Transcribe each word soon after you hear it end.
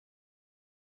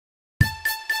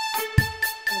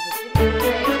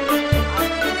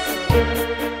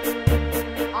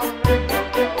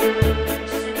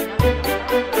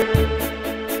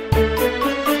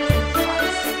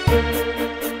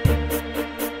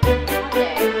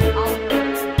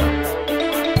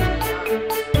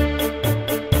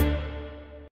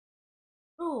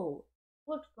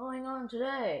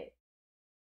today?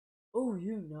 Oh,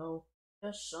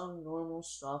 just some normal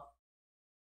stuff.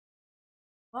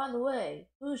 By the way,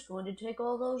 who's going to take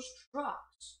all those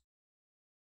trucks?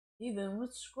 Even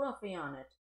with Scruffy on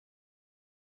it.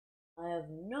 I have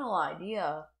no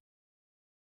idea.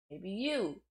 Maybe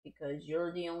you, because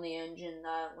you're the only engine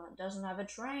that doesn't have a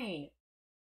train.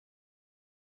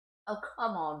 Oh,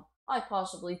 come on. I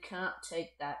possibly can't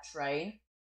take that train.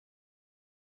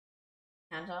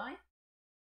 Can't I?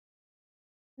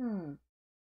 If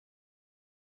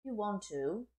you want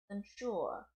to, then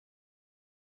sure.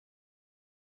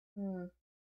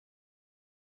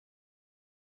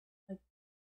 I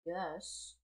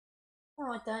guess.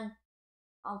 Alright then,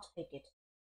 I'll take it.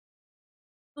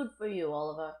 Good for you,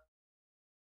 Oliver.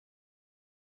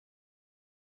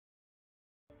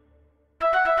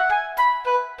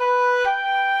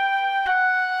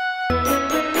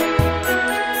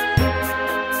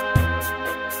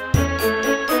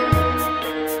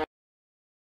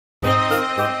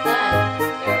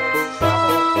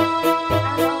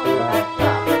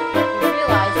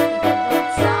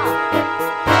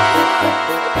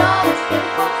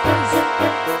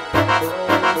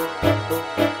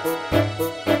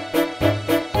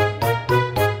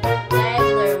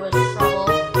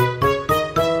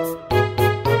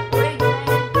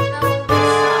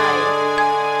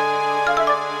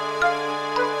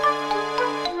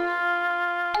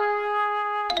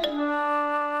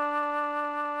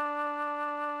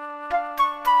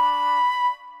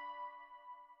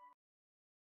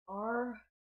 Are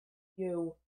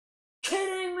you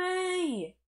kidding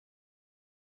me?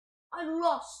 I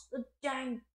lost the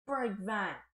dang brake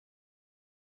van.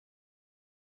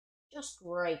 Just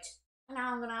great. And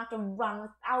now I'm gonna have to run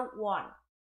without one.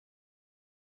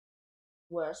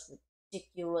 Worst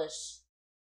ridiculous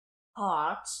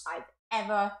parts I've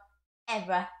ever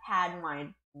had in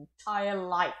my entire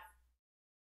life.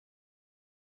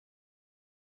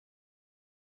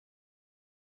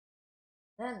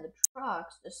 Then the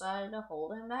trucks decided to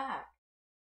hold him back.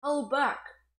 Hold back!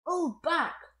 Hold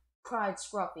back! Cried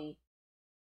Scruffy.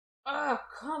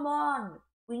 Come on!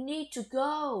 We need to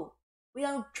go! We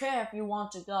don't care if you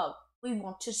want to go. We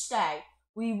want to stay.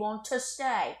 We want to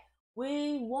stay.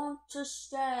 We want to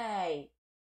stay.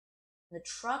 The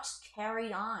trucks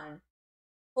carried on,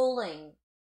 pulling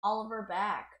Oliver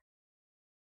back.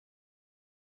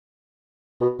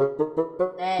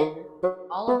 Then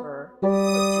Oliver put to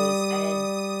his head,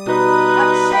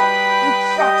 "Oh shit, you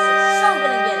trucks are so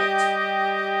gonna get it!"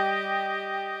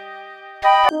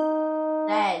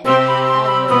 Then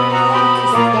Oliver went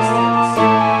his distance.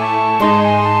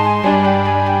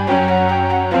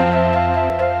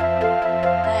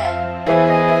 Then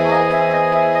Oliver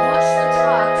pushed the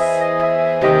trucks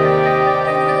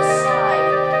over the side.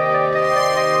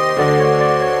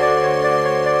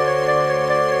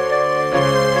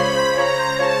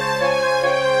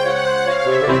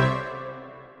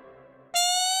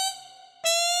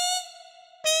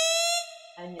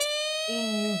 And in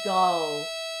you go.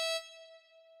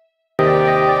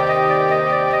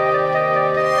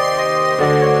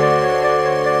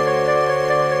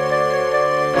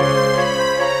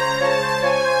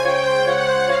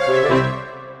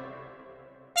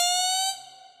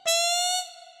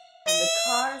 And the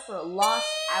cars were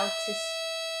lost out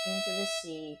into the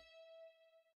sea.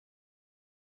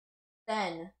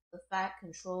 Then the fat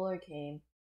controller came.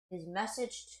 His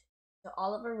message to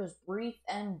Oliver was brief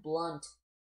and blunt.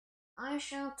 I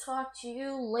shall talk to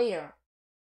you later.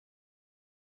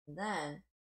 Then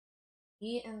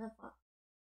he and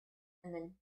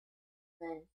then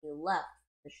he left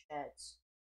the sheds.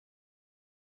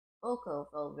 Oko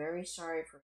felt very sorry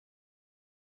for him.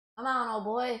 Come on, old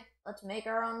boy, let's make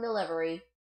our own delivery.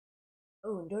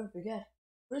 Oh, and don't forget,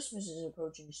 Christmas is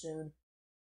approaching soon.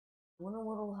 I wonder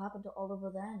what will happen to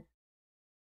Oliver then.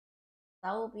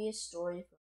 That will be a story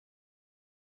for